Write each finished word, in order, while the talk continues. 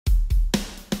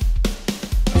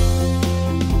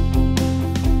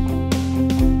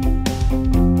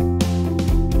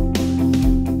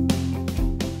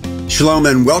Shalom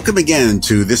and welcome again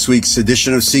to this week's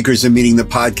edition of Seekers and Meeting, the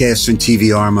podcast and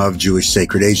TV arm of Jewish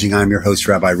Sacred Aging. I'm your host,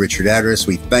 Rabbi Richard Adris.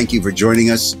 We thank you for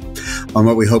joining us on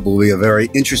what we hope will be a very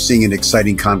interesting and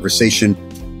exciting conversation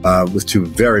with two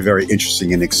very, very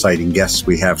interesting and exciting guests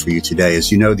we have for you today.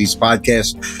 As you know, these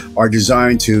podcasts are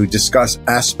designed to discuss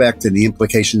aspect and the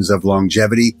implications of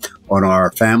longevity on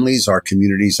our families, our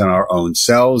communities, and our own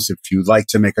selves. If you'd like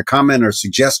to make a comment or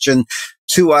suggestion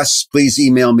to us, please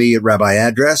email me at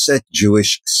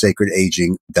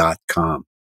rabbiaddress@jewishsacredaging.com.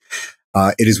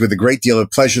 It is with a great deal of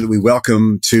pleasure that we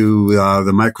welcome to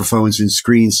the microphones and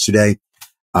screens today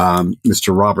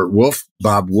Mr. Robert Wolf,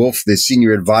 Bob Wolf, the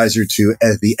senior advisor to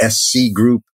the SC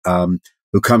Group,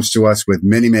 who comes to us with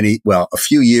a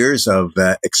few years of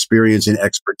experience and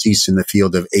expertise in the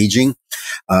field of aging,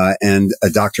 and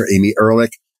Dr. Amy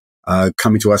Ehrlich,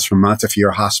 coming to us from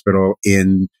Montefiore Hospital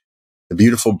in the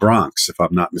beautiful Bronx, if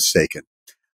I'm not mistaken.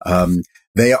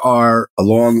 They are,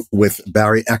 along with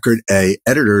Barry Eckert,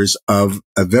 editors of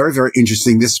a very, very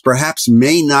interesting, this perhaps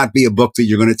may not be a book that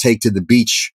you're going to take to the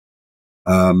beach,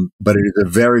 but it is a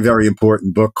very, very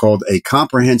important book called A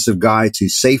Comprehensive Guide to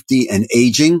Safety and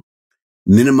Aging,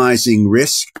 Minimizing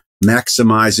Risk,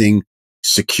 Maximizing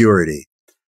Security.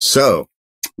 So,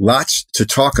 lots to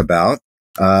talk about.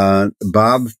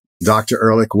 Bob, Dr.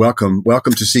 Ehrlich, welcome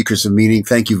to Seekers of Meaning.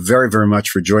 Thank you very, very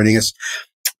much for joining us.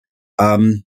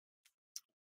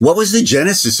 What was the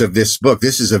genesis of this book?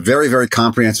 This is a very, very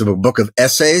comprehensive book of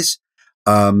essays,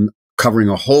 covering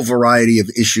a whole variety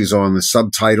of issues on the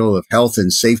subtitle of health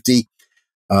and safety.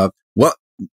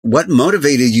 What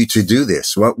motivated you to do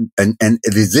this?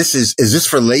 Is this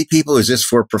for lay people? Is this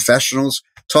for professionals?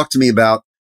 Talk to me about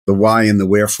the why and the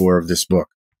wherefore of this book.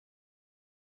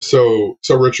 So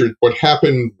Richard, what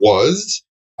happened was,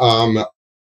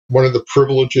 one of the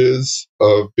privileges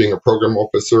of being a program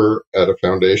officer at a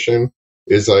foundation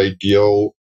is I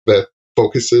deal that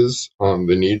focuses on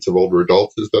the needs of older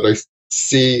adults, is that I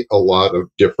see a lot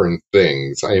of different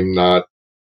things. I am not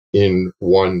in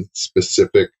one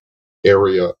specific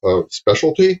area of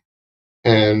specialty.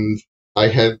 And I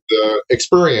had the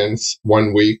experience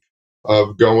one week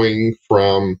of going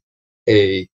from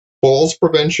a falls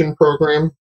prevention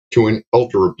program to an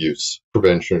elder abuse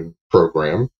prevention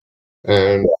program.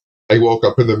 And I woke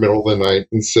up in the middle of the night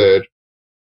and said,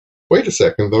 wait a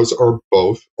second, those are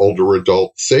both older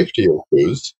adult safety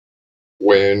issues.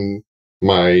 When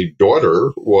my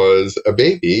daughter was a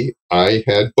baby, I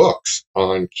had books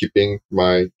on keeping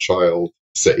my child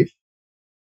safe.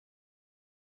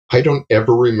 I don't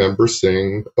ever remember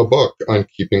seeing a book on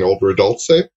keeping older adults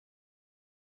safe.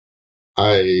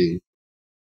 I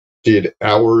did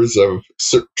hours of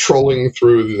trolling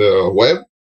through the web,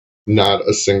 not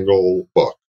a single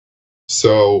book.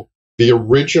 So the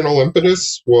original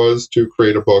impetus was to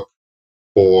create a book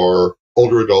for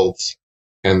older adults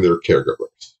and their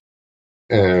caregivers.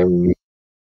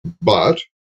 But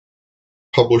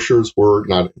publishers were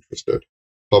not interested.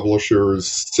 Publishers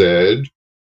said,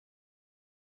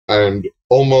 and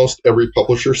almost every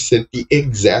publisher said the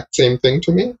exact same thing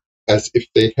to me, as if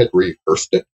they had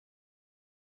rehearsed it.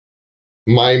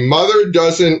 My mother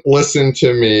doesn't listen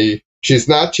to me. She's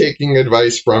not taking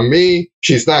advice from me.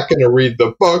 She's not going to read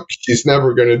the book. She's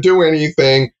never going to do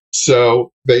anything.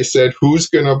 So they said, who's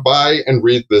going to buy and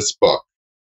read this book?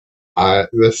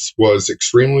 This was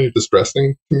extremely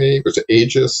distressing to me. It was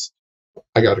ageist.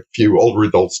 I got a few older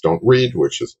adults don't read,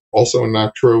 which is also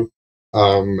not true.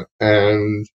 And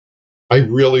I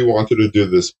really wanted to do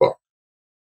this book.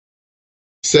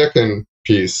 Second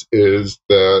piece is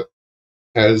that,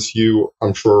 as you,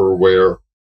 I'm sure, are aware,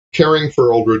 caring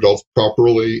for older adults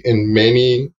properly in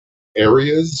many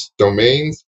areas,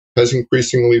 domains, has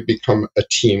increasingly become a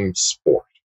team sport.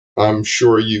 I'm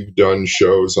sure you've done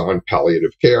shows on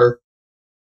palliative care.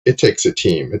 It takes a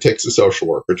team. It takes a social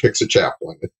worker. It takes a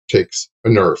chaplain. It takes a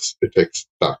nurse. It takes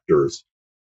doctors.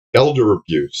 Elder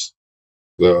abuse.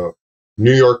 The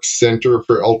New York Center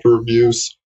for Elder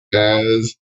Abuse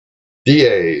has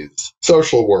DAs,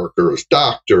 social workers,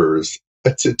 doctors.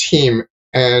 It's a team.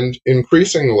 And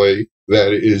increasingly,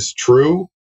 that is true.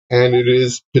 And it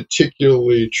is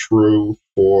particularly true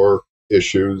for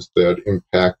issues that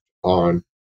impact on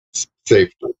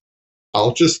safety.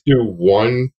 I'll just do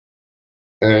one.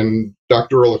 And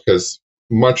Dr. Ehrlich has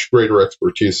much greater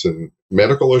expertise in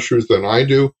medical issues than I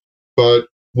do. But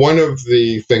one of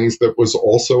the things that was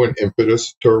also an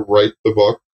impetus to write the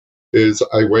book is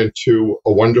I went to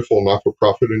a wonderful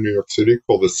not-for-profit in New York City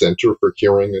called the Center for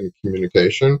Hearing and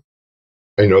Communication.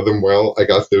 I know them well. I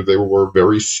got there. They were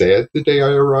very sad the day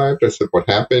I arrived. I said, what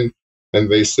happened? And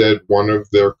they said one of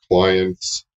their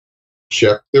clients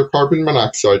checked their carbon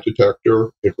monoxide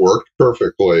detector. It worked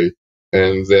perfectly.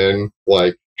 And then,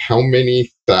 like, how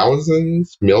many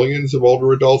thousands, millions of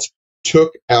older adults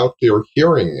took out their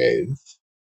hearing aids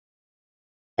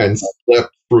and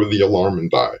slept through the alarm and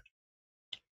died?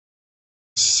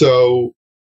 So,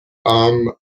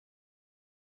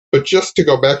 but just to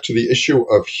go back to the issue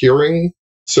of hearing,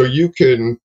 so you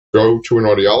can go to an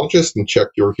audiologist and check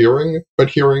your hearing, but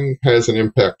hearing has an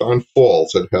impact on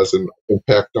falls. It has an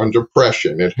impact on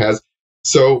depression.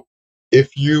 So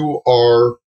if you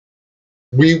are,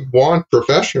 we want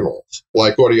professionals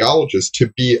like audiologists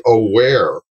to be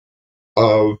aware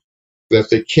of that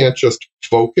they can't just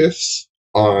focus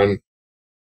on,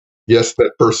 yes,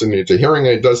 that person needs a hearing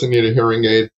aid, doesn't need a hearing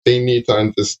aid. They need to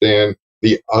understand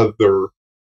the other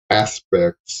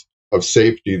aspects of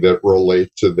safety that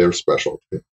relate to their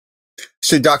specialty.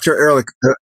 So, Dr. Ehrlich,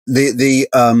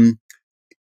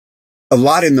 a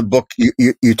lot in the book,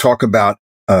 you talk about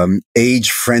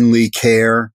age-friendly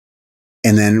care,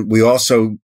 and then we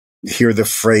also hear the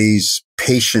phrase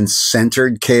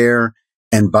patient-centered care.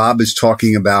 And Bob is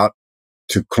talking about,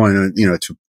 to coin,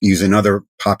 to use another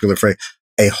popular phrase,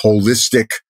 a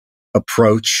holistic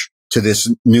approach to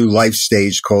this new life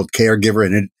stage called caregiver,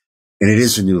 and it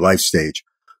is a new life stage.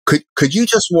 Could you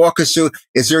just walk us through?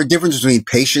 Is there a difference between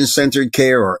patient-centered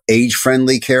care or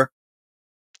age-friendly care?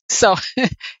 So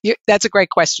that's a great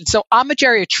question. So I'm a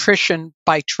geriatrician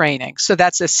by training. So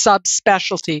that's a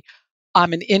subspecialty.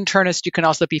 I'm an internist. You can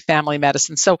also be family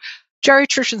medicine. So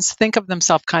geriatricians think of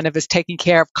themselves kind of as taking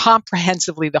care of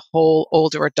comprehensively the whole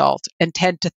older adult and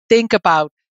tend to think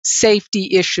about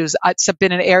safety issues. It's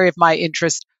been an area of my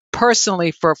interest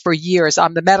personally for years.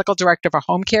 I'm the medical director of a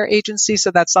home care agency.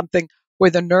 So that's something where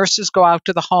the nurses go out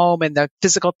to the home and the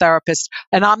physical therapist,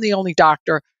 and I'm the only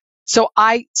doctor. So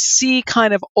I see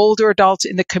kind of older adults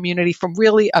in the community from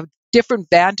really a different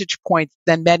vantage point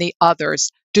than many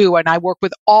others do. And I work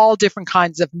with all different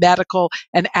kinds of medical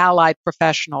and allied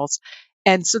professionals.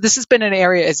 And so this has been an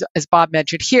area, as Bob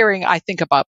mentioned, hearing, I've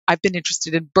been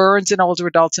interested in burns in older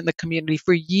adults in the community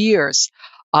for years,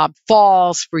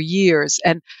 falls for years.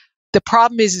 And the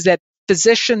problem is that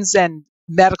physicians and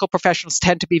medical professionals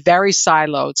tend to be very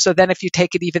siloed. So then if you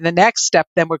take it even the next step,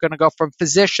 then we're going to go from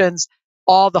physicians,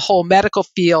 all the whole medical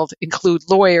field, include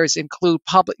lawyers, include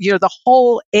public, the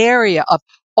whole area of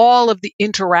all of the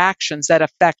interactions that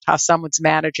affect how someone's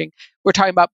managing. We're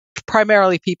talking about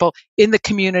primarily people in the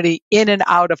community, in and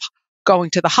out of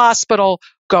going to the hospital,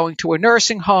 going to a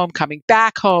nursing home, coming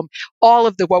back home. All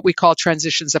of the what we call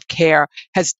transitions of care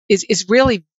is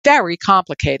really very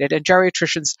complicated. And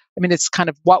geriatricians, it's kind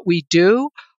of what we do,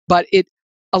 but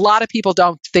a lot of people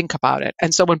don't think about it.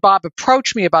 And so when Bob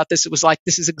approached me about this, it was like,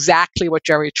 this is exactly what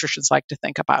geriatricians like to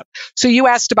think about. So you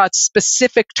asked about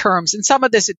specific terms, and some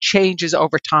of this, it changes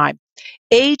over time.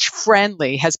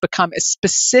 Age-friendly has become a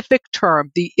specific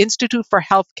term. The Institute for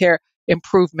Healthcare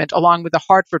Improvement, along with the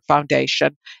Hartford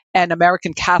Foundation and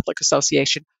American Catholic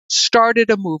Association, started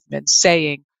a movement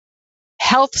saying,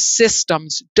 health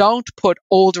systems don't put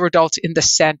older adults in the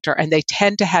center, and they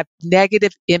tend to have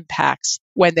negative impacts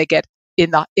when they get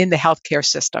in the healthcare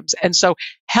systems. And so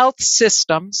health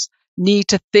systems need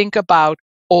to think about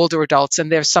older adults.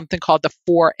 And there's something called the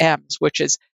 4 M's, which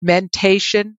is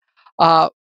mentation.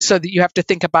 So that you have to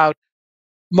think about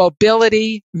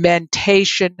mobility,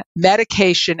 mentation,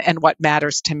 medication, and what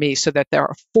matters to me, so that there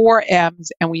are 4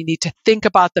 M's, and we need to think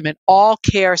about them in all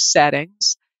care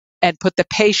settings and put the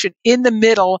patient in the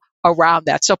middle around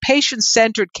that. So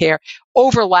patient-centered care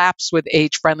overlaps with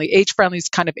age-friendly. Age-friendly is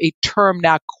kind of a term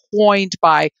now coined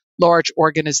by large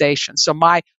organizations. So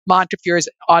my Montefiore is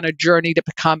on a journey to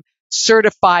become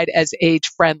certified as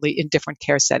age-friendly in different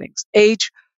care settings.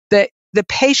 The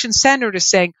patient-centered is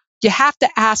saying you have to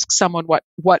ask someone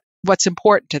what's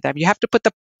important to them. You have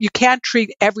to you can't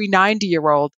treat every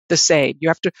 90-year-old the same. You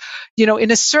have to,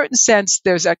 in a certain sense,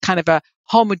 there's a kind of a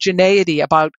homogeneity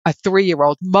about a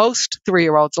 3-year-old. Most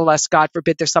 3-year-olds, unless God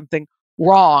forbid there's something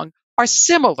wrong, are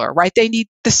similar, right? They need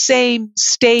the same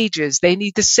stages. They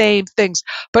need the same things.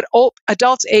 But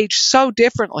adults age so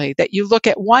differently that you look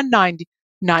at one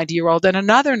 90-year-old and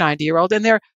another 90-year-old, and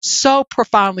they're so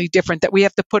profoundly different that we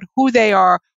have to put who they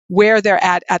are, where they're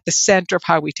at the center of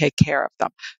how we take care of them.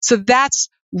 So that's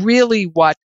really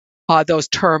what those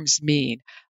terms mean.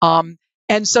 And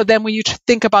so then when you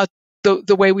think about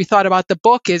the way we thought about the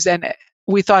book and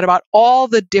we thought about all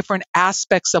the different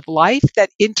aspects of life that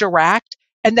interact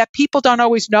and that people don't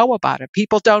always know about it.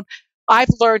 I've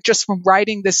learned just from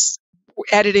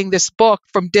editing this book,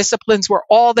 from disciplines where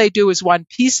all they do is one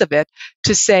piece of it,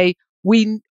 to say,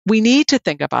 we need to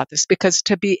think about this, because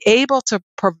to be able to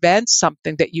prevent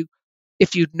something that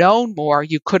if you'd known more,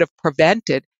 you could have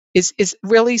prevented is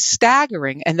really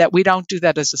staggering, and that we don't do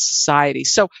that as a society.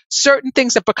 So certain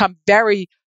things have become very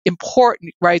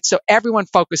important, right? So everyone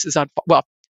focuses on, well,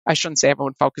 I shouldn't say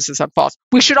everyone focuses on falls.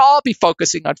 We should all be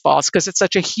focusing on falls because it's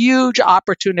such a huge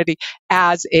opportunity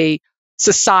as a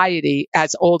society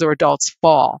as older adults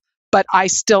fall. But I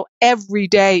still, every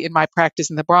day in my practice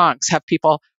in the Bronx, have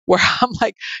people where I'm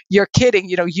like, you're kidding,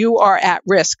 you are at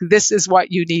risk. This is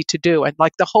what you need to do. And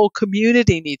like the whole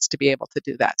community needs to be able to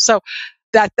do that. So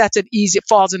that's an easy, it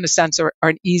falls in a sense or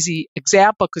an easy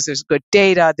example because there's good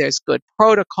data, there's good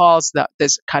protocols,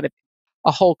 there's kind of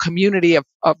a whole community of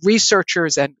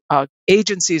researchers and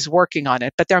agencies working on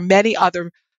it. But there are many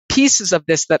other pieces of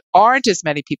this that aren't as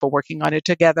many people working on it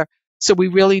together. So we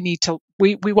really need to,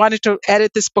 we wanted to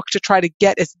edit this book to try to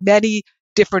get as many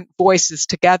different voices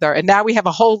together. And now we have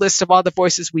a whole list of all the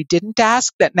voices we didn't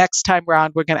ask that next time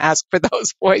around we're going to ask for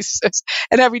those voices.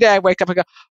 And every day I wake up and go,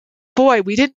 boy,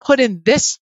 we didn't put in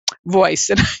this voice.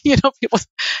 And, people,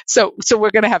 so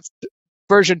we're going to have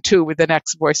version 2 with the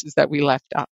next voices that we left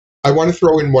out. I want to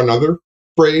throw in one other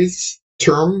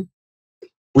term,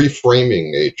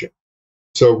 reframing aging.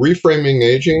 So reframing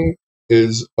aging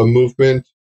is a movement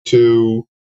to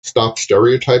stop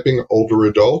stereotyping older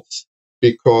adults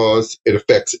because it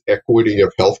affects equity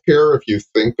of healthcare. If you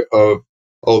think of,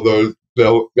 although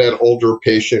that older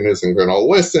patient isn't going to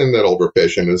listen, that older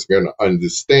patient isn't going to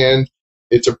understand,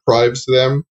 it deprives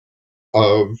them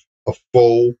of a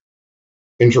full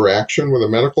interaction with a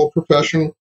medical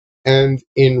professional. And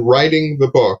in writing the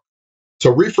book,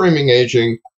 so reframing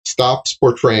aging stops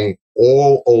portraying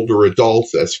all older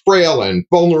adults as frail and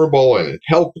vulnerable and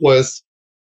helpless.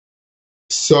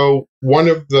 So one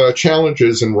of the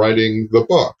challenges in writing the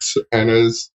books, and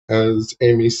as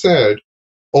Amy said,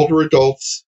 older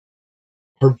adults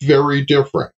are very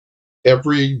different.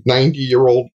 Every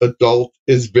 90-year-old adult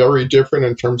is very different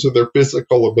in terms of their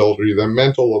physical ability, their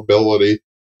mental ability.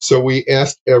 So we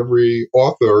asked every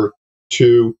author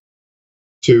to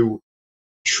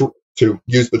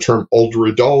use the term older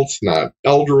adults, not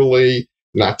elderly,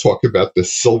 not talk about the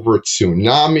silver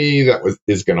tsunami that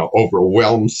is going to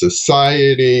overwhelm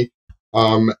society.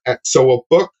 So a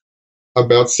book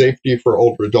about safety for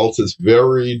older adults is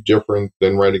very different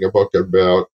than writing a book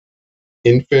about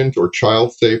infant or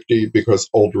child safety because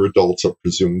older adults are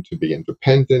presumed to be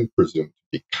independent, presumed to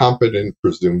be competent,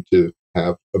 presumed to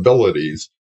have abilities,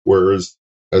 whereas,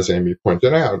 as Amy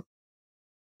pointed out,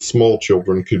 small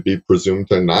children could be presumed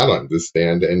to not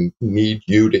understand and need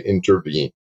you to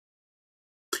intervene.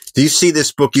 Do you see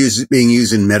this book being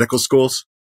used in medical schools?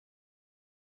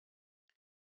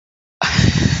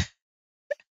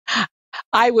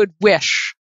 I would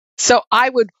wish. So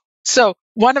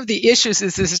one of the issues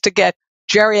is to get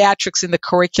geriatrics in the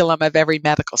curriculum of every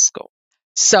medical school.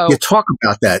 So you talk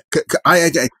about that.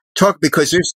 I talk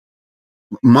because there's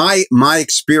my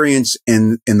experience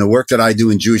in the work that I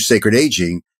do in Jewish sacred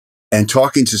aging and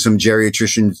talking to some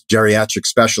geriatricians, geriatric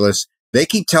specialists. They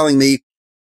keep telling me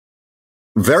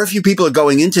very few people are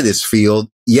going into this field,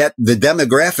 yet the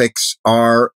demographics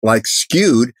are like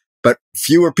skewed, but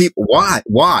fewer people. Why?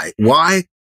 Well,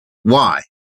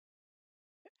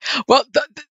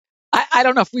 I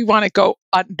don't know if we want to go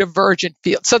on divergent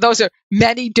fields. So those are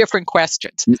many different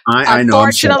questions. I know.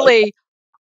 Unfortunately,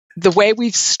 the way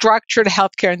we've structured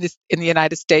healthcare in the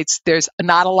United States, there's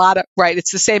not a lot of, right?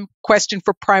 It's the same question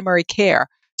for primary care.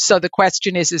 So the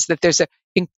question is that there's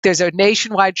a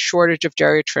nationwide shortage of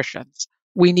geriatricians.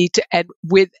 We need to, and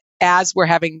as we're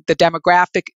having the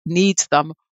demographic needs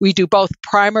them, we do both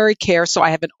primary care. So I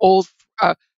have an old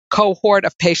cohort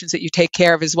of patients that you take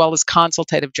care of as well as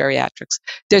consultative geriatrics.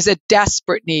 There's a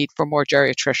desperate need for more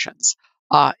geriatricians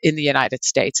in the United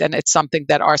States. And it's something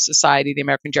that our society, the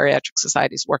American Geriatric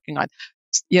Society, is working on.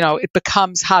 It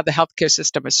becomes how the healthcare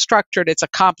system is structured. It's a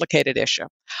complicated issue.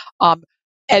 And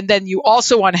then you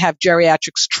also want to have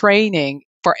geriatrics training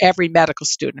for every medical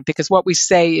student, because what we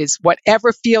say is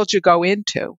whatever field you go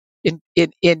into in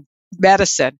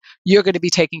medicine, you're going to be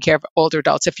taking care of older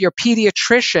adults. If you're a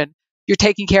pediatrician, you're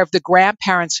taking care of the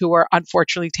grandparents who are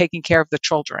unfortunately taking care of the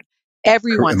children.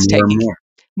 Everyone's taking care.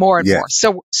 More and more.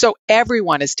 So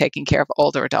everyone is taking care of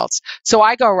older adults. So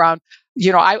I go around,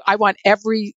 I want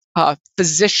every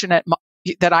physician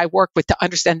that I work with to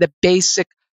understand the basic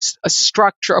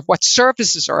structure of what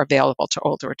services are available to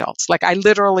older adults. Like I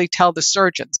literally tell the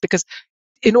surgeons, because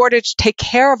in order to take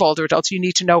care of older adults, you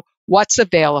need to know what's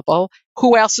available,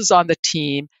 who else is on the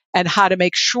team, and how to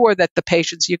make sure that the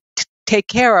patients you take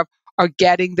care of are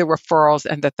getting the referrals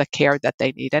and the care that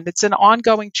they need. And it's an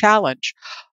ongoing challenge.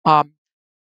 For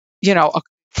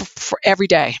every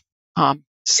day. And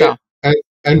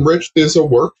And Rich, there's a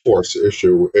workforce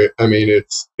issue. I mean,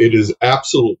 it is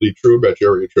absolutely true about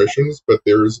geriatricians, but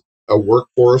there's a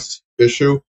workforce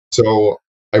issue. So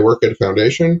I work at a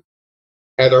foundation.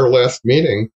 At our last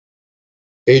meeting,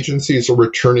 agencies are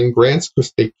returning grants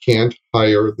because they can't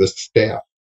hire the staff.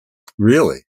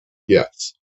 Really?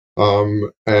 Yes.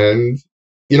 And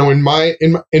in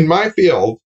my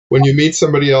field, when you meet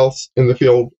somebody else in the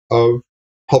field of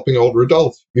helping older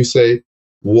adults, you say,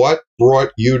 "What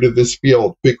brought you to this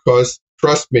field?" Because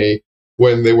trust me,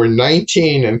 when they were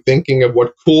 19 and thinking of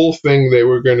what cool thing they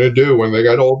were going to do when they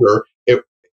got older,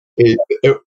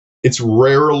 it's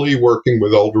rarely working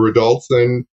with older adults,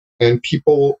 and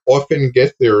people often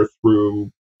get there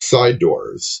through side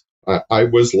doors. I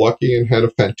was lucky and had a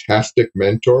fantastic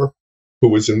mentor who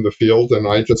was in the field, and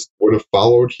I just would have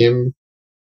followed him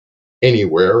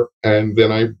anywhere. And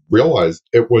then I realized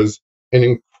it was an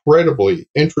incredibly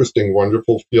interesting,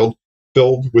 wonderful field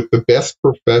filled with the best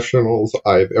professionals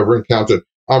I've ever encountered.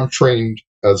 I'm trained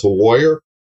as a lawyer.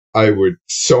 I would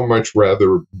so much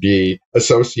rather be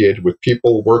associated with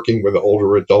people working with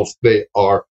older adults. They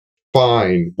are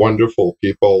fine, wonderful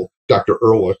people. Dr.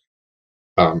 Ehrlich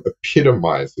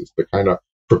epitomizes the kind of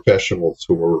professionals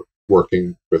who are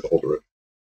working with older adults.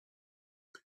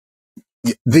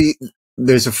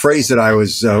 There's a phrase that I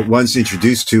was once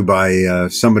introduced to by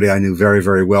somebody I knew very,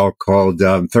 very well called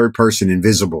third person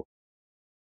invisible.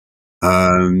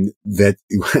 That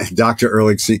Dr.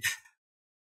 Ehrlich,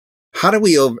 how do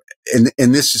we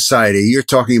in this society, you're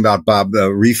talking about, Bob,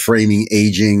 reframing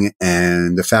aging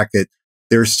and the fact that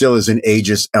there still is an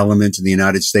ageist element in the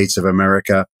United States of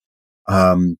America.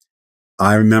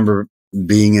 I remember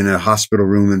being in a hospital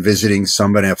room and visiting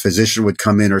somebody, a physician would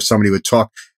come in or somebody would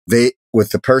talk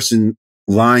with the person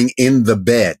lying in the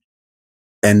bed,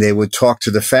 and they would talk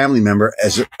to the family member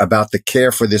about the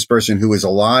care for this person who is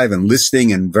alive and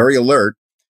listening and very alert.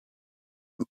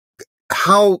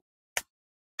 How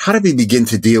do we begin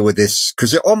to deal with this?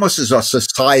 Because it almost is a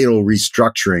societal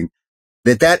restructuring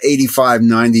that 85,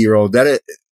 90-year-old, they're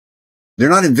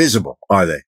not invisible, are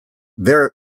they?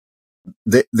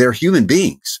 They're human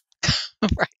beings.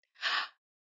 Right.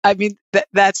 I mean,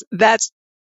 that's,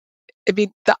 I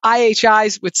mean, the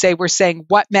IHIs would say, we're saying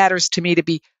what matters to me to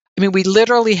be, I mean, we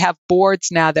literally have boards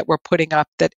now that we're putting up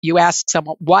that you ask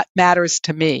someone, what matters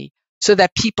to me? So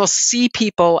that people see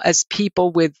people as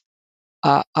people with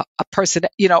a person,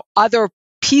 other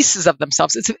pieces of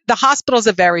themselves. The hospital is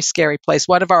a very scary place.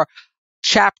 One of our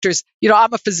chapters,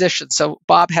 I'm a physician, so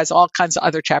Bob has all kinds of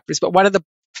other chapters, but one of the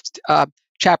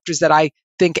chapters that I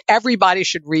think everybody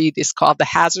should read is called The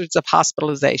Hazards of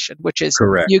Hospitalization, which is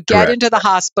Correct. you get into the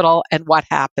hospital and what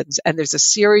happens. And there's a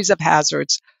series of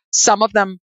hazards, some of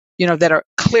them, that are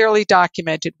clearly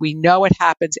documented. We know it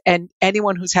happens. And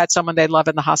anyone who's had someone they love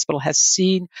in the hospital has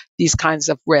seen these kinds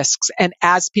of risks. And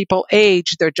as people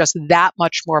age, they're just that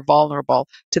much more vulnerable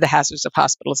to the hazards of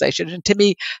hospitalization. And to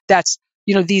me, that's,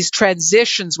 these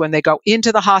transitions when they go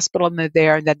into the hospital and they're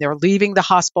there, and then they're leaving the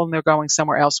hospital and they're going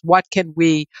somewhere else. What can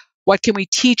we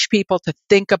teach people to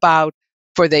think about,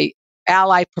 for the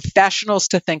allied professionals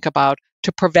to think about,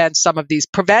 to prevent some of these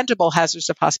preventable hazards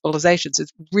of hospitalizations?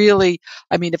 It's really,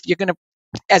 I mean, if you're going to,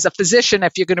 as a physician,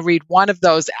 if you're going to read one of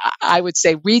those, I would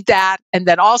say read that, and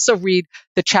then also read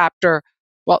the chapter.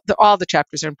 Well, all the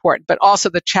chapters are important, but also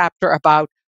the chapter about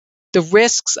the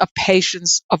risks of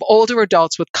patients, of older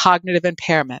adults with cognitive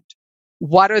impairment.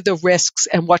 What are the risks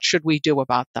and what should we do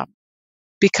about them?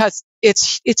 Because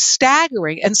it's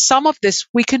staggering, and some of this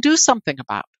we can do something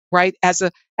about, right? As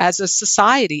a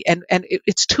society, and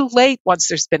it's too late once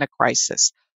there's been a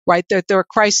crisis, right? There are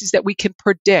crises that we can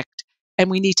predict, and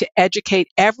we need to educate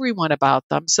everyone about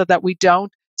them so that we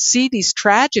don't see these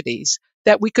tragedies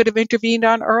that we could have intervened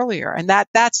on earlier. And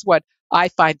that's what I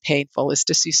find painful, is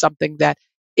to see something that,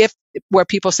 where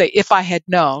people say, if I had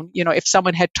known, if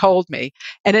someone had told me.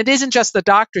 And it isn't just the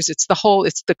doctors, it's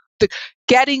the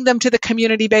getting them to the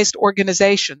community-based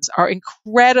organizations are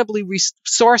incredibly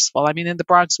resourceful. I mean, in the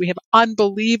Bronx, we have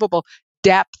unbelievable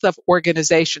depth of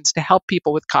organizations to help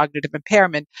people with cognitive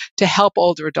impairment, to help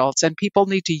older adults. And people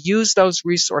need to use those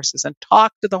resources and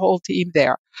talk to the whole team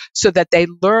there so that they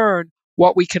learn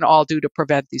what we can all do to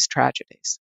prevent these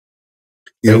tragedies.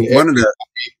 And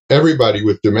everybody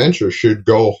with dementia should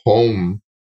go home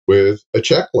with a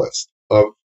checklist of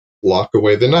lock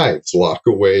away the knives, lock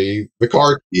away the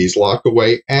car keys, lock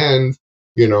away. And,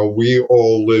 we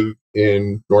all live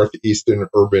in northeastern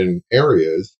urban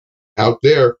areas. Out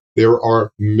there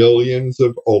are millions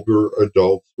of older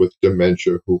adults with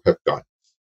dementia who have guns.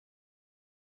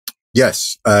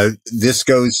 Yes. This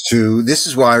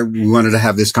is why we wanted to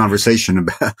have this conversation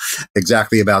about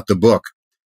exactly about the book.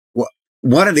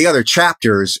 one of the other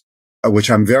chapters,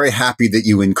 which I'm very happy that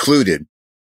you included,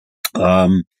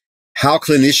 how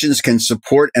clinicians can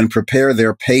support and prepare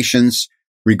their patients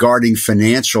regarding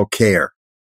financial care.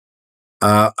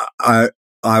 I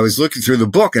was looking through the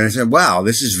book and I said, wow,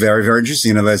 this is very, very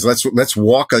interesting. In other words, let's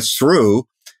walk us through,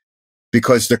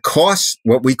 because the costs,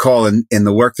 what we call in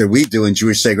the work that we do in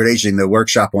Jewish Sacred Aging, the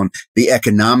workshop on the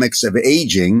economics of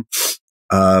aging,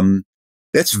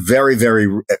 that's very, very,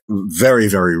 very,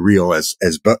 very real, as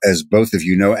both of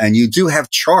you know. And you do have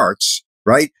charts,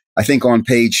 right? I think on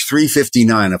page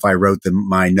 359, if I wrote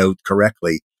my note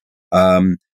correctly,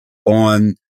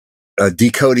 on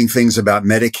decoding things about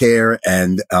Medicare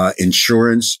and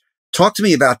insurance. Talk to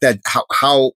me about that.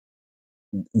 How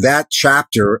that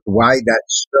chapter, why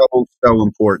that's so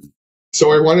important.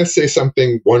 So I want to say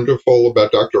something wonderful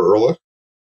about Dr. Ehrlich.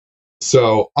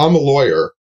 So I'm a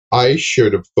lawyer. I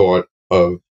should have thought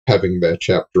of having that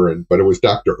chapter in, but it was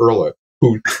Dr. Ehrlich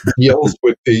who deals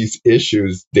with these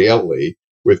issues daily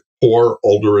with poor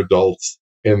older adults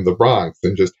in the Bronx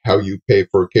and just how you pay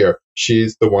for care.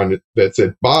 She's the one that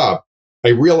said, Bob, I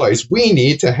realize we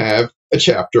need to have a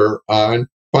chapter on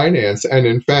finance. And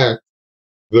in fact,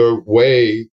 the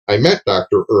way I met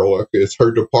Dr. Ehrlich is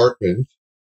her department,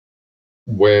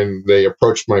 when they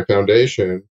approached my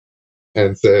foundation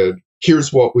and said,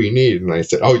 here's what we need. And I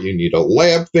said, oh, you need a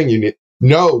lab thing?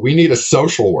 No, we need a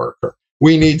social worker.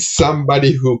 We need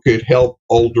somebody who could help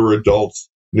older adults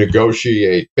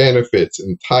negotiate benefits,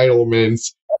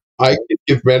 entitlements. I can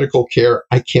give medical care.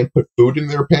 I can't put food in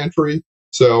their pantry.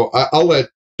 So I'll let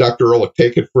Dr. Ehrlich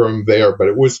take it from there, but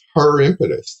it was her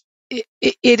impetus.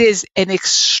 It is an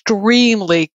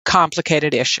extremely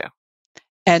complicated issue.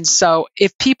 And so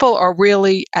if people are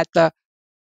really at the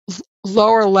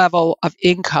lower level of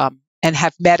income and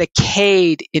have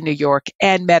Medicaid in New York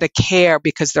and Medicare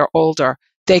because they're older,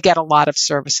 they get a lot of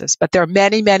services. But there are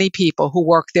many, many people who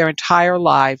work their entire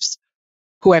lives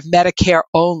who have Medicare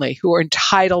only, who are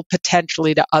entitled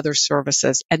potentially to other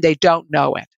services, and they don't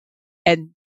know it.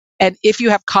 And if you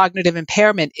have cognitive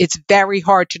impairment, it's very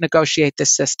hard to negotiate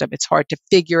this system. It's hard to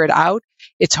figure it out.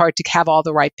 It's hard to have all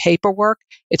the right paperwork.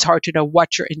 It's hard to know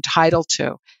what you're entitled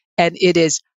to. And it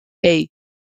is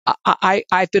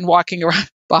I've been walking around,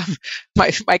 Bob,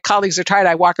 my colleagues are tired.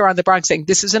 I walk around the Bronx saying,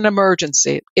 this is an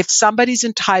emergency. If somebody's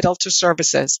entitled to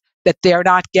services that they're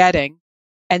not getting,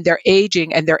 and they're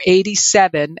aging and they're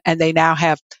 87 and they now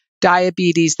have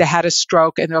diabetes, they had a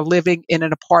stroke, and they're living in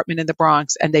an apartment in the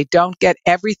Bronx and they don't get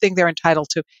everything they're entitled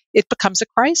to, it becomes a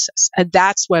crisis. And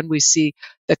that's when we see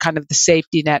the kind of the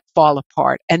safety net fall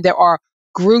apart. And there are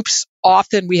groups,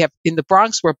 often we have in the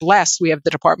Bronx, we're blessed. We have the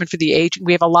Department for the Aging.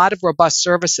 We have a lot of robust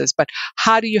services, but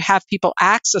how do you have people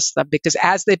access them? Because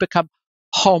as they become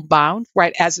homebound,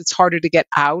 right, as it's harder to get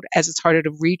out, as it's harder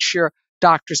to reach your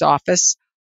doctor's office,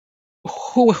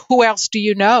 who else do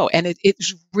you know? And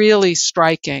it's really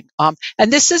striking.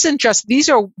 And this isn't just, these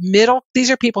are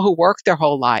people who work their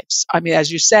whole lives. I mean,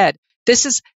 as you said,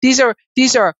 these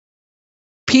are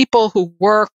people who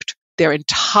worked their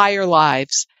entire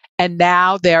lives and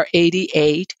now they're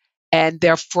 88 and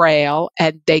they're frail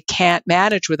and they can't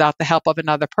manage without the help of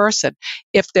another person.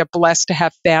 If they're blessed to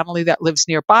have family that lives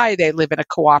nearby, they live in a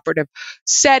cooperative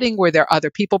setting where there are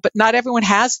other people, but not everyone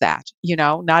has that,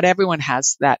 not everyone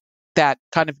has that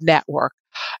kind of network.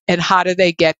 And how do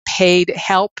they get paid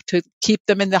help to keep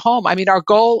them in the home? I mean, our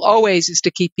goal always is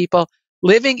to keep people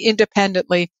living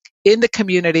independently in the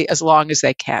community as long as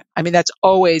they can. I mean, that's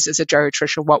always, as a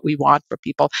geriatrician, what we want for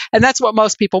people. And that's what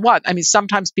most people want. I mean,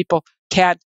 sometimes people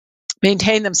can't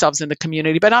maintain themselves in the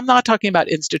community, but I'm not talking about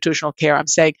institutional care. I'm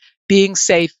saying being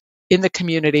safe in the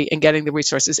community and getting the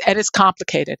resources. And it's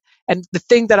complicated. And the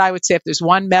thing that I would say, if there's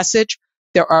one message,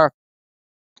 there are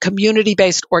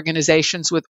community-based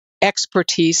organizations with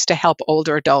expertise to help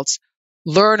older adults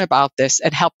learn about this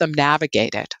and help them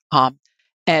navigate it.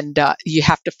 And you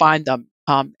have to find them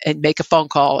and make a phone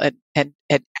call and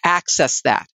access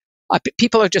that.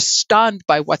 People are just stunned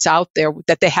by what's out there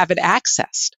that they haven't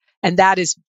accessed. And that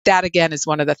again is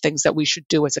one of the things that we should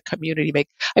do as a community.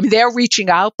 I mean, they're reaching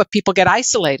out, but people get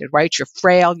isolated, right? You're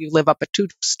frail, you live up a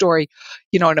 2-story,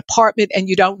 an apartment, and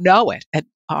you don't know it. And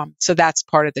so that's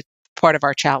part of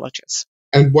our challenges.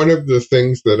 And one of the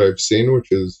things that I've seen, which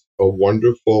is a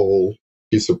wonderful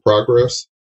piece of progress,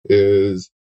 is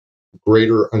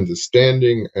greater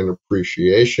understanding and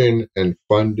appreciation and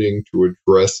funding to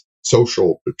address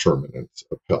social determinants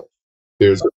of health.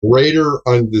 There's a greater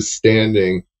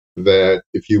understanding that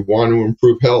if you want to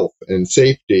improve health and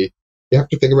safety, you have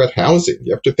to think about housing,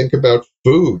 you have to think about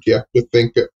food, you have to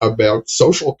think about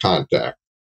social contact.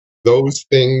 Those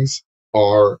things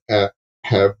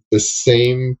have the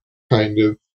same kind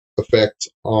of effect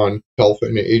on health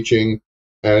and aging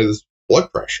as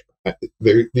blood pressure.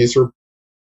 These are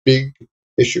big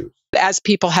issues. As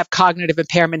people have cognitive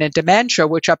impairment and dementia,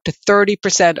 which up to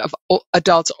 30% of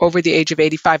adults over the age of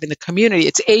 85 in the community,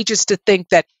 it's ageist to think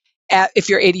that if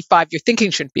you're 85, your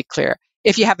thinking shouldn't be clear.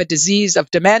 If you have a disease of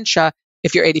dementia,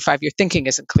 if you're 85, your thinking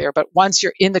isn't clear. But once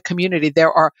you're in the community,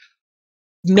 there are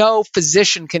no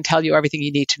physician can tell you everything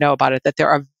you need to know about it, that there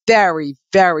are very,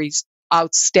 very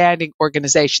outstanding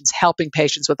organizations helping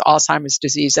patients with Alzheimer's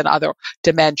disease and other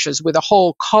dementias with a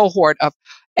whole cohort of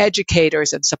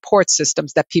educators and support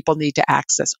systems that people need to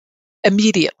access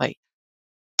immediately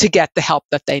to get the help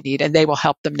that they need, and they will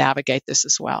help them navigate this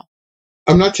as well.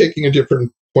 I'm not taking a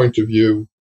different point of view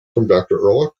from Dr.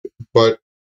 Ehrlich, but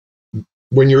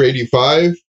when you're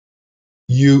 85,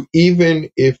 even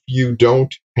if you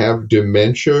don't have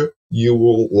dementia, you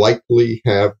will likely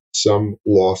have some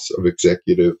loss of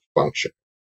executive function.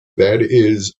 That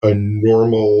is a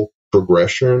normal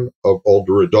progression of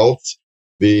older adults.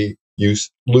 You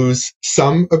lose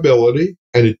some ability,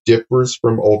 and it differs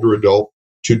from older adults,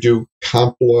 to do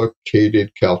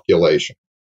complicated calculations.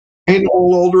 And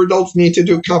all older adults need to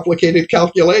do complicated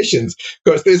calculations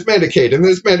because there's Medicaid and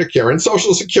there's Medicare and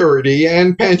Social Security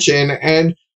and pension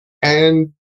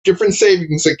and different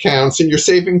savings accounts, and you're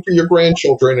saving for your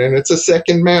grandchildren, and it's a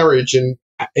second marriage, and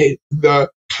the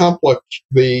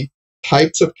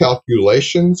types of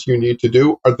calculations you need to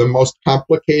do are the most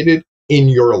complicated in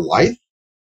your life,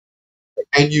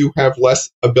 and you have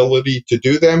less ability to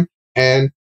do them.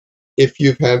 And if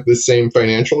you've had the same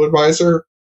financial advisor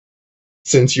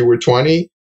since you were 20,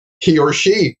 he or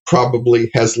she probably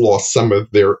has lost some of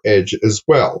their edge as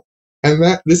well.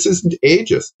 And this isn't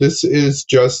ageist. This is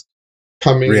just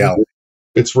reality.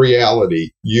 It's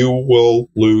reality. You will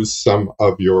lose some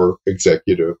of your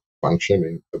executive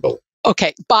functioning ability.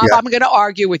 Okay, Bob, yeah. I'm going to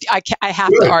argue with you. I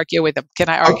have to argue with him. Can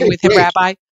I argue with him,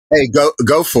 Rabbi? Hey,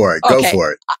 go for it. Go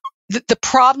for it. The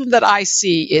problem that I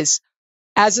see is,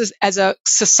 as a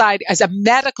society, as a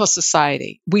medical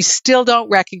society, we still don't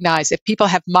recognize, if people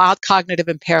have mild cognitive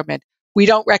impairment, we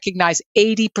don't recognize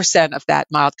 80% of that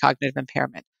mild cognitive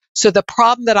impairment. So the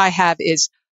problem that I have is,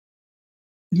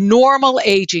 normal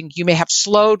aging, you may have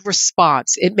slowed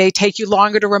response. It may take you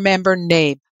longer to remember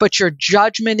name, but your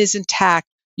judgment is intact.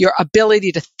 Your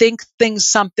ability to think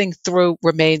something through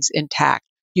remains intact.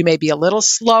 You may be a little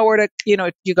slower to,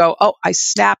 you go, oh, I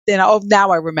snapped in. Oh,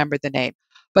 now I remember the name.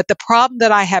 But the problem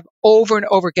that I have over and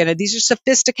over again, and these are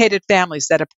sophisticated families,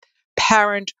 that a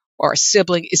parent or a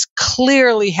sibling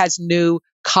clearly has new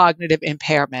cognitive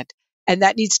impairment, and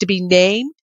that needs to be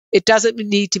named. It doesn't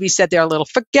need to be said they're a little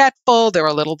forgetful, they're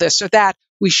a little this or that.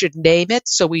 We should name it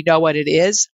so we know what it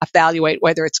is, evaluate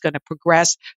whether it's going to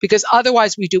progress, because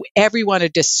otherwise we do everyone a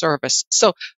disservice.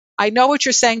 So I know what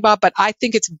you're saying, Bob, but I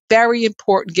think it's very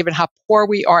important, given how poor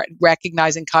we are at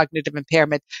recognizing cognitive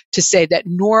impairment, to say that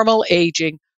normal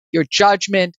aging, your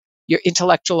judgment, your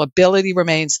intellectual ability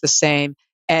remains the same.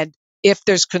 And if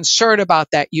there's concern about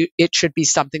that, it should be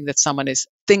something that someone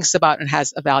thinks about and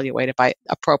has evaluated by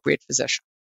appropriate physician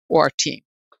or a team.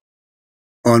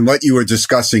 On what you were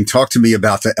discussing, talk to me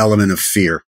about the element of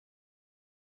fear.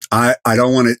 I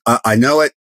don't want to, I know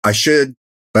it, I should,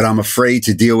 but I'm afraid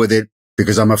to deal with it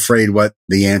because I'm afraid what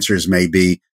the answers may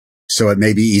be. So it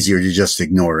may be easier to just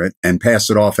ignore it and pass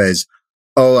it off as,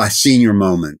 oh, a senior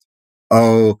moment.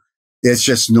 Oh, it's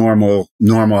just normal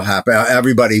happen.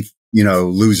 Everybody,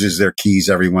 loses their keys,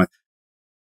 everyone.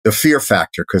 The fear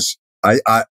factor, because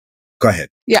go ahead.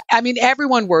 Yeah. I mean,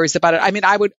 everyone worries about it. I mean,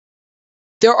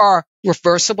 there are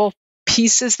reversible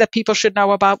pieces that people should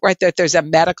know about, right? That there's a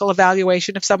medical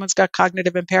evaluation if someone's got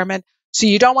cognitive impairment. So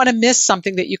you don't want to miss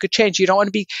something that you could change. You don't want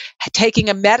to be taking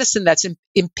a medicine that's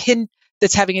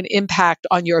that's having an impact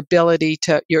on your ability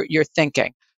to your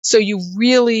thinking. So you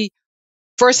really,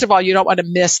 first of all, you don't want to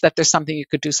miss that there's something you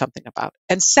could do something about.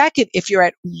 And second, if you're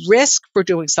at risk for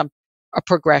doing a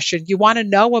progression, you want to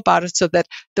know about it, so that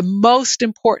the most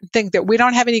important thing, that we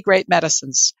don't have any great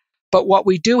medicines, but what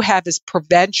we do have is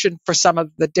prevention for some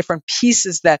of the different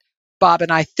pieces that Bob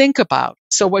and I think about.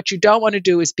 So what you don't want to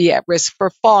do is be at risk for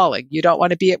falling. You don't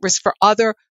want to be at risk for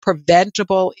other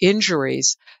preventable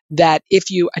injuries that,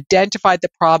 if you identified the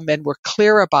problem and were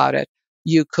clear about it,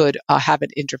 you could have an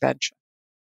intervention.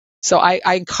 So I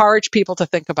encourage people to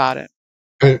think about it.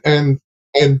 And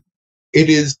it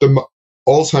is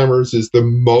Alzheimer's is the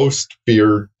most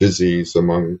feared disease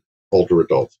among older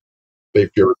adults. They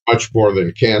fear it much more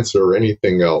than cancer or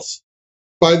anything else.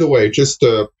 By the way, just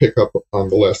to pick up on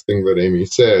the last thing that Amy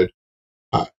said,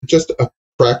 just a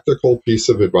practical piece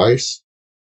of advice.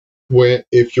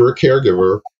 If you're a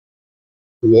caregiver,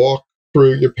 walk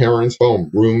through your parents' home,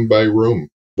 room by room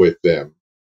with them.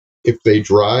 If they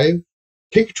drive,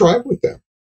 take a drive with them.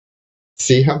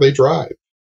 See how they drive.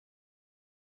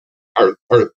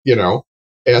 Or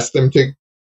ask them to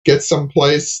get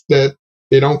someplace that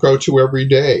they don't go to every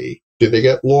day. Do they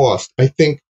get lost? I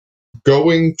think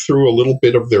going through a little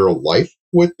bit of their life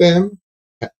with them,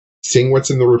 seeing what's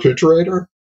in the refrigerator,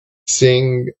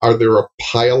 seeing are there a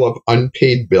pile of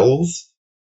unpaid bills,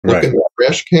 look in the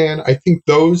trash can. I think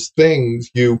those things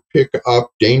you pick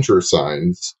up danger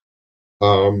signs,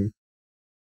 and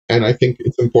I think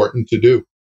it's important to do.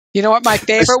 You know what my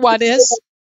favorite one is?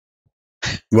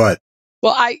 What?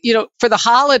 Well, for the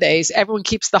holidays, everyone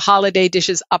keeps the holiday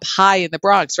dishes up high in the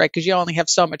Bronx, right? Because you only have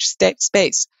so much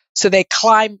space. So they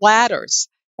climb ladders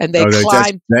and they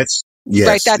climb. That's yes,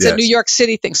 right. That's yes. a New York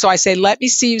City thing. So I say, let me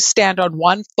see you stand on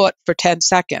one foot for 10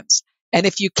 seconds. And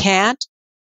if you can't,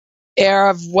 air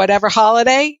of whatever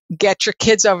holiday, get your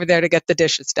kids over there to get the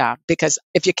dishes down. Because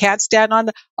if you can't stand on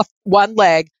one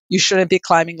leg, you shouldn't be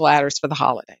climbing ladders for the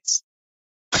holidays.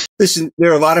 Listen,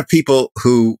 there are a lot of people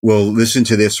who will listen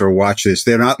to this or watch this.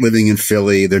 They're not living in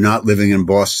Philly. They're not living in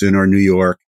Boston or New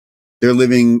York. They're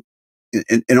living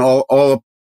in all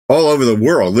over the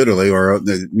world, literally, or,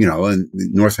 in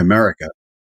North America.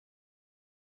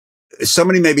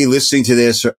 Somebody may be listening to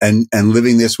this and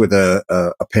living this with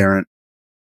a parent.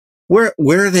 Where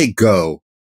do they go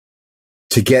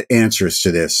to get answers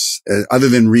to this, other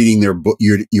than reading their book,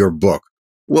 your book?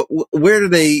 Where do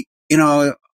they,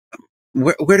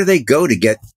 where do they go to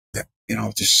get,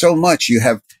 there's so much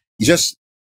just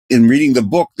in reading the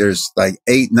book, there's like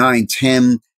 8, 9,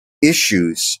 10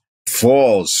 issues: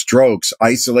 falls, strokes,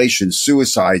 isolation,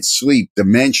 suicide, sleep,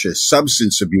 dementia,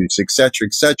 substance abuse, etc.,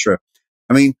 etc.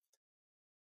 I mean,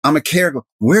 I'm a caregiver.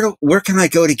 Where can I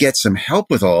go to get some help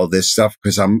with all of this stuff?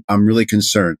 Because I'm really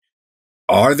concerned.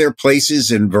 Are there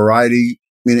places in variety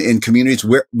in communities?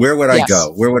 Where would I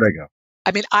go? Where would I go?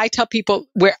 I mean, I tell people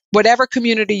whatever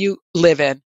community you live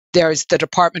in, there's the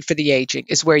Department for the Aging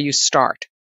is where you start.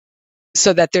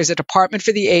 So that there's a Department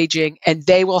for the Aging, and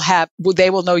they will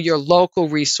know your local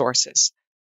resources.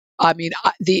 I mean,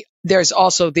 there's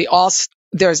also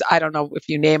I don't know if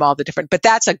you name all the different, but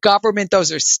that's a government.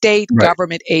 Those are state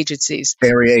government agencies.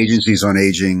 Area agencies on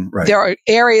aging. Right. There are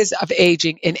areas of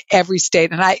aging in every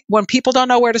state. And when people don't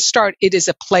know where to start, it is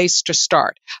a place to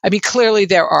start. I mean, clearly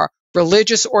there are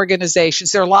religious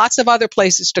organizations. There are lots of other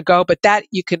places to go, but that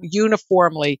you can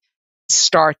uniformly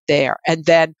start there. And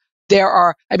then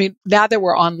now that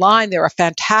we're online, there are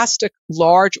fantastic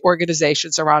large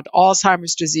organizations around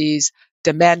Alzheimer's disease,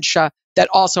 dementia, that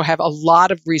also have a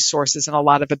lot of resources and a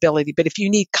lot of ability. But if you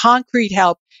need concrete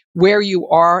help where you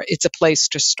are, it's a place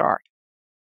to start.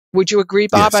 Would you agree,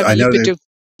 Bob? Yes, I mean,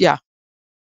 yeah.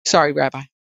 Sorry, Rabbi.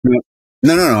 No.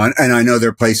 And I know there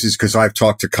are places, because I've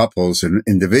talked to couples and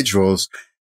individuals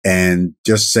and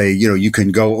just say, you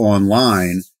can go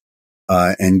online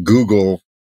and Google,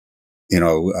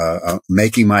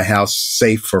 making my house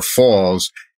safe for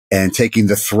falls, and taking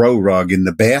the throw rug in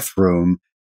the bathroom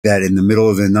that in the middle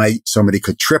of the night somebody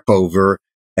could trip over.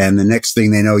 And the next thing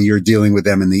they know, you're dealing with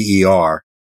them in the ER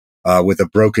with a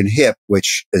broken hip,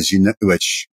 which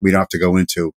we don't have to go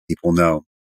into. People know.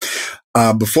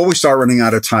 Before we start running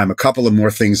out of time, a couple of more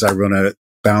things I want to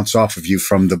bounce off of you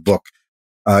from the book.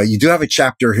 You do have a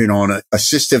chapter here on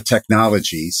assistive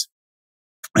technologies.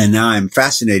 And now I'm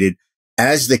fascinated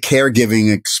as the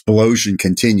caregiving explosion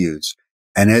continues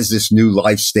and as this new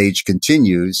life stage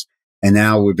continues. And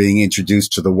now we're being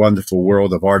introduced to the wonderful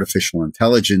world of artificial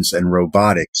intelligence and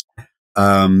robotics.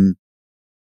 I'd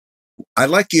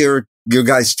like your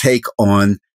guys' take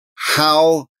on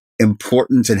how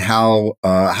important and how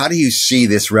do you see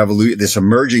this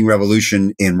emerging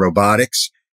revolution in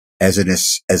robotics as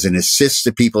an assist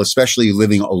to people, especially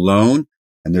living alone?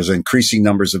 And there's increasing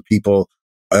numbers of people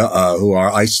who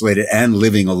are isolated and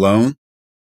living alone.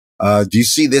 Do you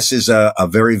see this as a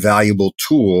very valuable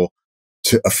tool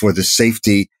for the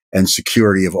safety and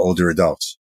security of older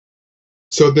adults?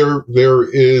 So there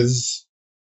is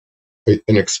an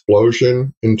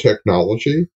explosion in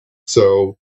technology.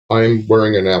 So I'm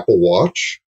wearing an Apple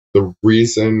Watch. The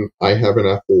reason I have an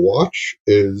Apple Watch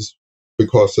is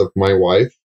because of my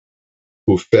wife,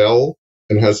 who fell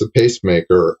and has a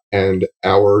pacemaker, and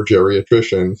our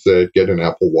geriatrician said, get an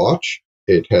Apple Watch.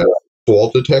 It has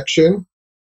fall detection,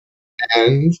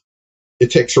 and it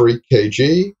takes her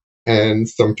EKG, and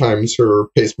sometimes her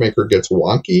pacemaker gets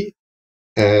wonky,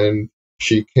 and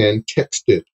she can text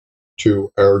it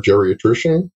to our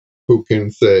geriatrician, who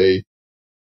can say,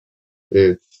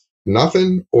 it's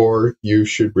nothing, or you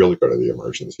should really go to the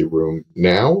emergency room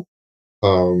now.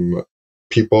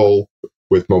 People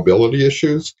with mobility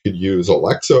issues could use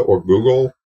Alexa or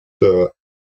Google to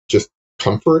just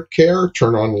comfort care,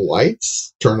 turn on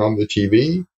lights, turn on the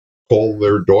TV, call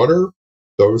their daughter.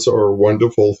 Those are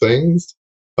wonderful things.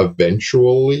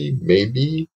 Eventually,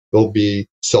 maybe there'll be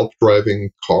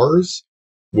self-driving cars,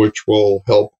 which will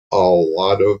help a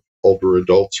lot of older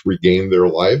adults regain their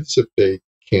lives if they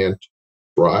can't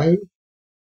drive.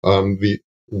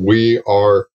 We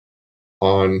are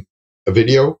on a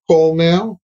video call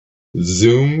now.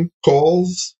 Zoom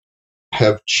calls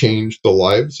have changed the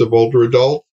lives of older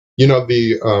adults. You know,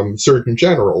 the Surgeon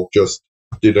General just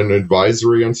did an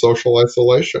advisory on social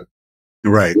isolation.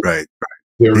 Right. And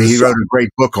There's he wrote a great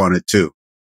book on it too.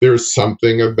 There's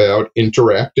something about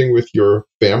interacting with your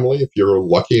family, if you're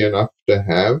lucky enough to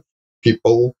have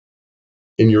people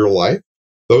in your life.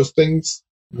 Those things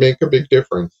make a big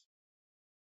difference.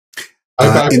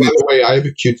 By the way, I have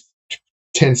a cute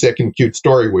 10-second cute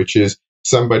story, which is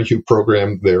somebody who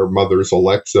programmed their mother's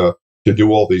Alexa to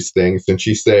do all these things. And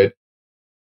she said,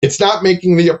 "It's not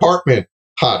making the apartment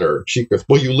hotter." She goes,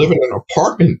 "Well, you live in an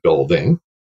apartment building.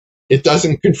 It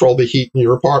doesn't control the heat in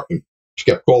your apartment." She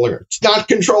kept calling her, "It's not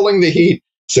controlling the heat."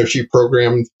 So she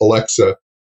programmed Alexa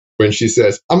when she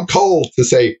says, "I'm cold," to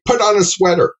say, "Put on a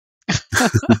sweater."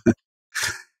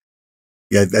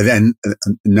 Yeah, and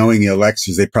knowing the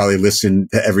Alexas, they probably listen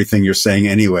to everything you're saying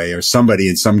anyway, or somebody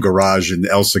in some garage in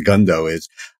El Segundo is.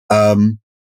 In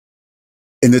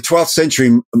the 12th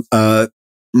century,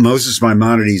 Moses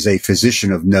Maimonides, a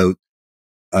physician of note,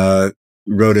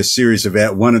 wrote a series of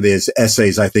one of his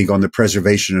essays, I think, on the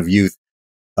preservation of youth,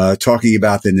 talking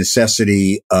about the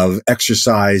necessity of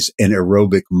exercise and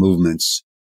aerobic movements.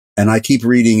 And I keep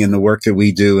reading in the work that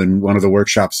we do, and one of the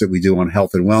workshops that we do on health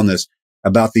and wellness,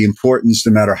 about the importance,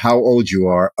 no matter how old you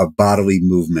are, of bodily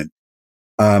movement.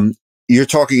 You're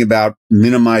talking about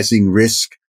minimizing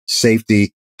risk,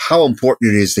 safety, how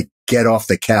important it is to get off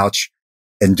the couch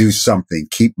and do something,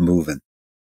 keep moving.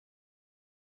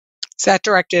 Is that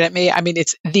directed at me? I mean,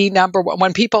 it's the number one.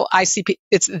 When people, I see,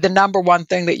 it's the number one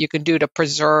thing that you can do to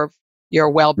preserve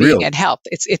your well-being Really? and health.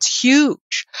 It's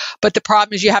huge. But the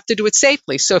problem is you have to do it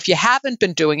safely. So if you haven't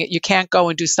been doing it, you can't go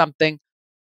and do something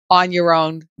on your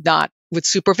own, not with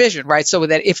supervision, right? So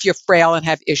that if you're frail and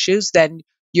have issues, then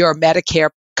your Medicare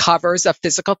covers a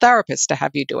physical therapist to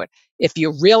have you do it. If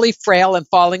you're really frail and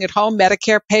falling at home,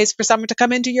 Medicare pays for someone to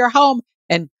come into your home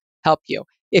and help you.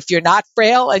 If you're not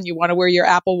frail and you want to wear your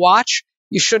Apple Watch,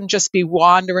 you shouldn't just be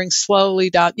wandering slowly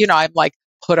down. You know, I'm like,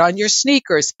 put on your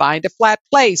sneakers, find a flat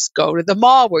place, go to the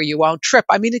mall where you won't trip.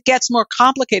 I mean, it gets more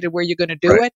complicated where you're going to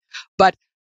do it, but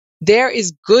there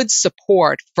is good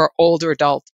support for older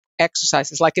adult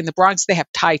exercises. Like in the Bronx, they have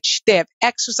they have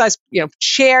exercise,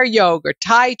 chair yoga,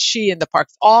 Tai Chi in the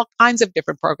parks, all kinds of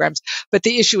different programs. But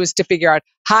the issue is to figure out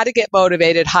how to get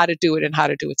motivated, how to do it, and how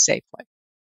to do it safely.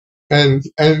 And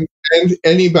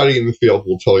anybody in the field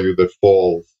will tell you that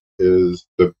falls is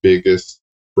the biggest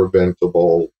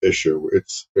preventable issue.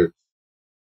 It's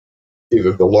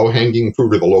either the low hanging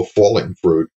fruit or the low falling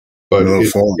fruit. But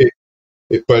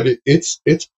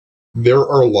there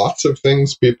are lots of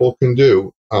things people can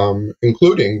do,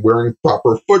 including wearing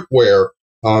proper footwear,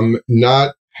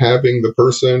 not having the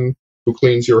person who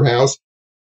cleans your house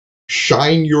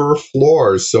shine your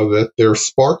floors so that they're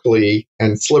sparkly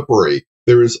and slippery.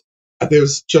 There's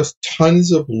just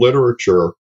tons of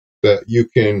literature that you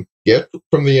can get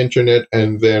from the internet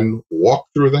and then walk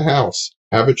through the house.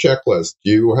 Have a checklist.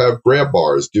 Do you have grab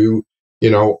bars?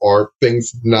 Are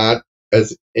things not,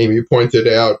 as Amy pointed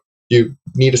out, you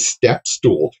need a step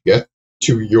stool to get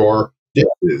to your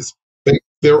dishes.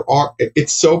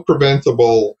 It's so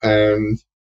preventable, and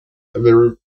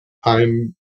there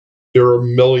are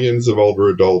millions of older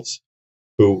adults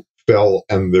who fell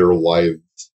and their lives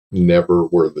never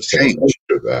were the same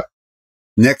after that.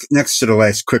 Next to the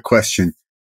last quick question.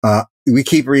 We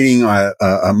keep reading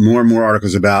more and more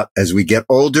articles about, as we get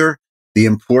older, the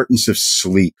importance of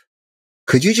sleep.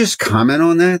 Could you just comment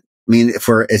on that? I mean,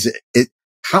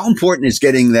 how important is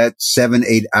getting that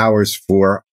 7-8 hours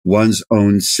for one's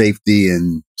own safety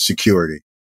and security?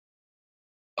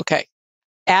 Okay.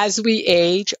 As we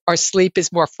age, our sleep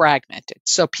is more fragmented.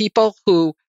 So people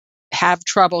who have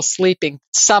trouble sleeping,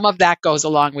 some of that goes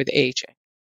along with aging.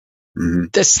 Mm-hmm.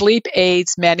 The sleep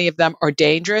aids, many of them are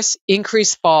dangerous,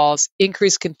 increase falls,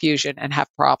 increase confusion, and have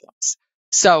problems.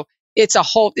 So that's a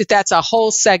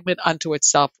whole segment unto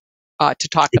itself to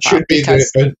talk about.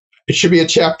 It should be a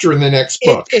chapter in the next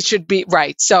book. It should be,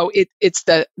 right. So it's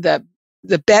the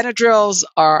Benadryls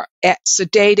are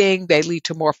sedating. They lead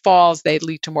to more falls. They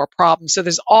lead to more problems. So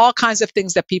there's all kinds of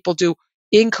things that people do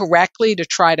incorrectly to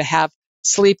try to have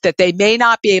sleep that they may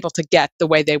not be able to get the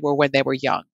way they were when they were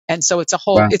young. And so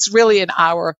it's really an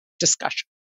hour discussion.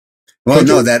 Well,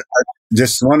 no, that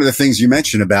just one of the things you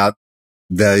mentioned about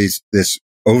this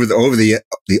over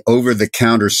the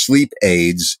counter sleep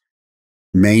aids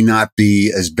may not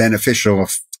be as beneficial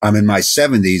if I'm in my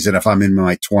 70s and if I'm in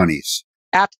my 20s.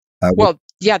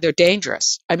 Yeah, they're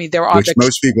dangerous. I mean, there are which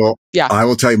most people. Yeah, I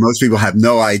will tell you, most people have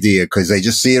no idea because they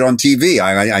just see it on TV.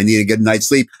 I need to get a night's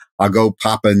sleep. I'll go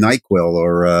pop a NyQuil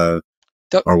or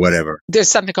whatever. There's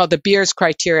something called the Beers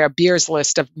criteria, Beers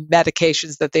list of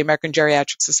medications that the American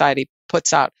Geriatric Society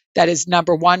puts out. That is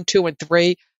number 1, 2, and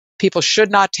 3. People should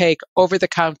not take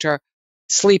over-the-counter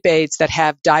sleep aids that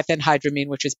have diphenhydramine,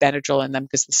 which is Benadryl, in them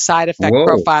because the side effect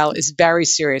profile is very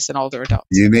serious in older adults.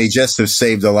 You may just have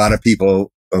saved a lot of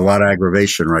people a lot of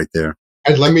aggravation right there.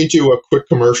 And let me do a quick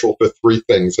commercial for 3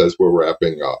 things as we're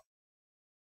wrapping up.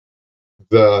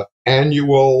 The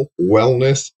annual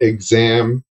wellness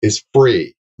exam is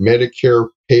free. Medicare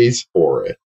pays for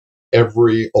it.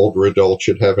 Every older adult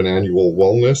should have an annual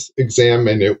wellness exam,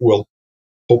 and it will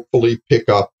hopefully pick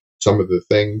up some of the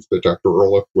things that Dr.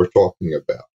 Ehrlich were talking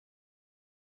about.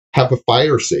 Have a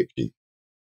fire safety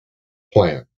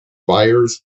plan.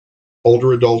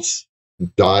 Older adults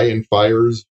die in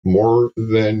fires more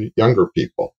than younger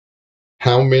people.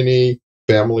 How many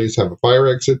families have a fire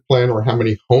exit plan, or how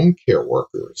many home care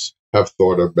workers have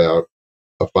thought about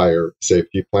a fire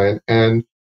safety plan? And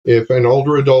if an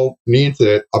older adult needs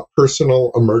it, a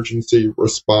personal emergency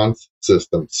response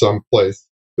system, someplace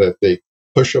that they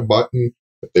push a button,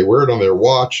 if they wear it on their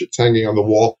watch, it's hanging on the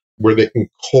wall, where they can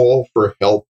call for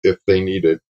help if they need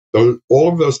it. All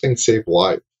of those things save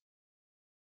lives.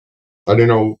 I don't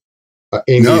know,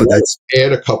 Amy,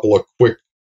 add a couple of quick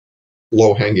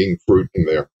low-hanging fruit in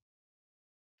there.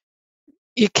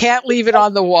 You can't leave it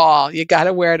on the wall. You got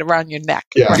to wear it around your neck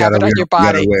or have it on your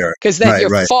body. Because then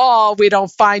fall, we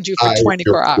don't find you for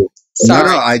 24 hours. Sorry.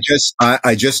 No,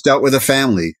 I just dealt with a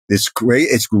family. It's great.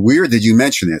 It's weird that you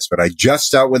mention this, but I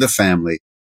just dealt with a family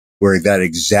where that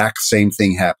exact same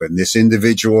thing happened. This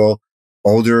individual,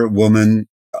 older woman,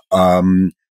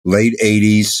 late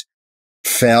 80s,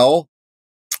 fell.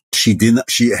 She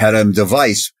had a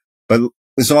device, but it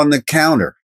was on the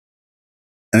counter.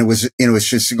 And it was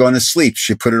just going to sleep.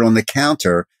 She put it on the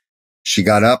counter. She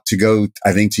got up to go,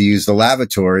 I think, to use the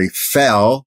lavatory,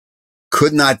 fell,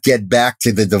 could not get back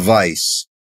to the device.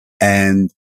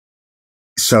 And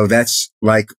so that's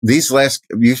like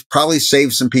you've probably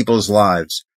saved some people's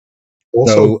lives.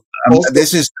 Also,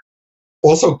 this is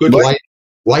also good lighting.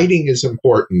 Lighting is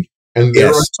important. And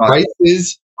there are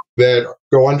devices that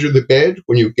go under the bed.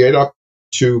 When you get up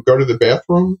to go to the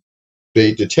bathroom,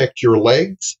 they detect your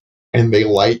legs and they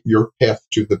light your path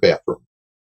to the bathroom.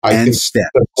 I think that's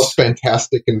the most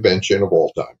fantastic invention of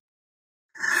all time.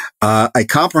 A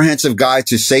comprehensive guide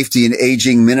to safety and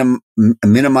aging,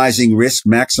 minimizing risk,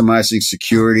 maximizing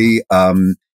security,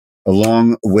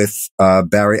 along with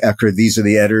Barry Ecker. These are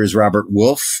the editors, Robert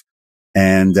Wolf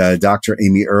and Dr.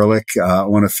 Amy Ehrlich. I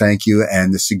want to thank you.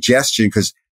 And the suggestion,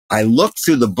 because I looked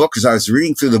through the book, as I was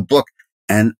reading through the book,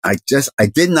 and I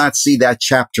did not see that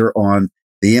chapter on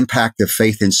the impact of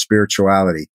faith and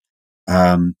spirituality.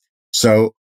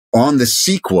 So on the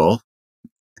sequel,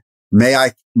 may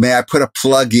I put a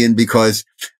plug in, because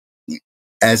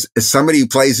as somebody who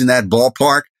plays in that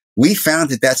ballpark, we found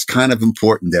that that's kind of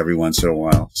important every once in a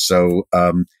while. So,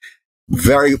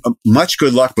 very much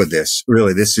good luck with this.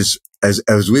 Really, this is,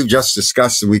 as we've just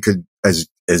discussed, and we could, as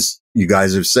you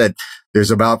guys have said,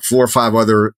 there's about 4 or 5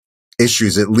 other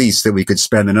issues at least that we could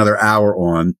spend another hour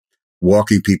on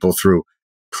walking people through.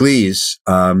 Please,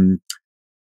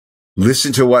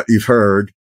 listen to what you've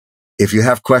heard. If you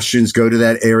have questions, go to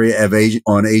that area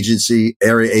agency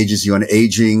on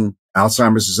aging,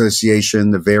 Alzheimer's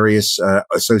Association, the various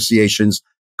associations.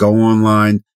 Go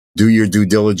online, do your due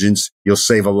diligence. You'll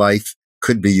save a life.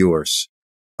 Could be yours.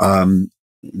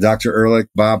 Dr. Ehrlich,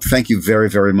 Bob, thank you very,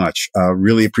 very much.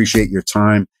 Really appreciate your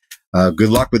time. Good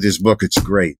luck with this book. It's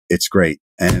great. It's great.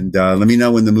 And let me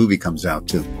know when the movie comes out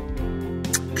too.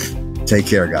 Take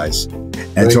care, guys.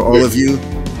 And to all of you,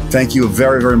 thank you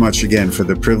very, very much again for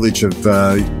the privilege of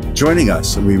joining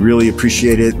us. We really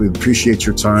appreciate it. We appreciate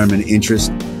your time and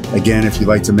interest. Again, if you'd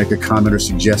like to make a comment or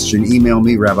suggestion, email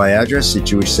me,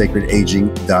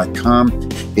 rabbiaddress@jewishsacredaging.com.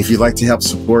 If you'd like to help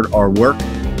support our work,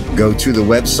 go to the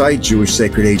website,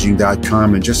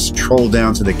 jewishsacredaging.com, and just scroll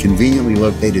down to the conveniently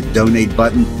located donate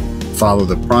button. Follow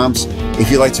the prompts.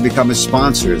 If you'd like to become a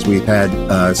sponsor, as we've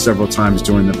had several times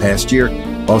during the past year,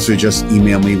 also just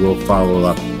email me. We'll follow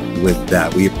up with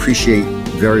that. We appreciate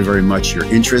very, very much your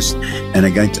interest. And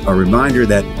again, a reminder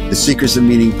that the Seekers of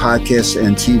Meaning podcast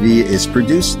and TV is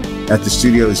produced at the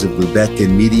studios of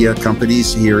Lubetkin Media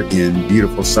Companies here in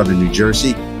beautiful southern New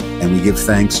Jersey. And we give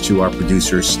thanks to our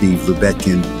producer, Steve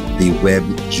Lubetkin, the web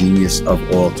genius of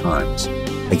all times.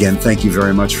 Again, thank you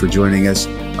very much for joining us.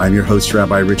 I'm your host,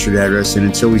 Rabbi Richard Adras, and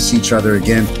until we see each other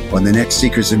again on the next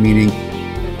Seekers of Meaning,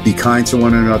 be kind to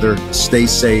one another, stay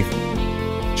safe,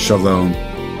 shalom.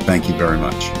 Thank you very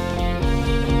much.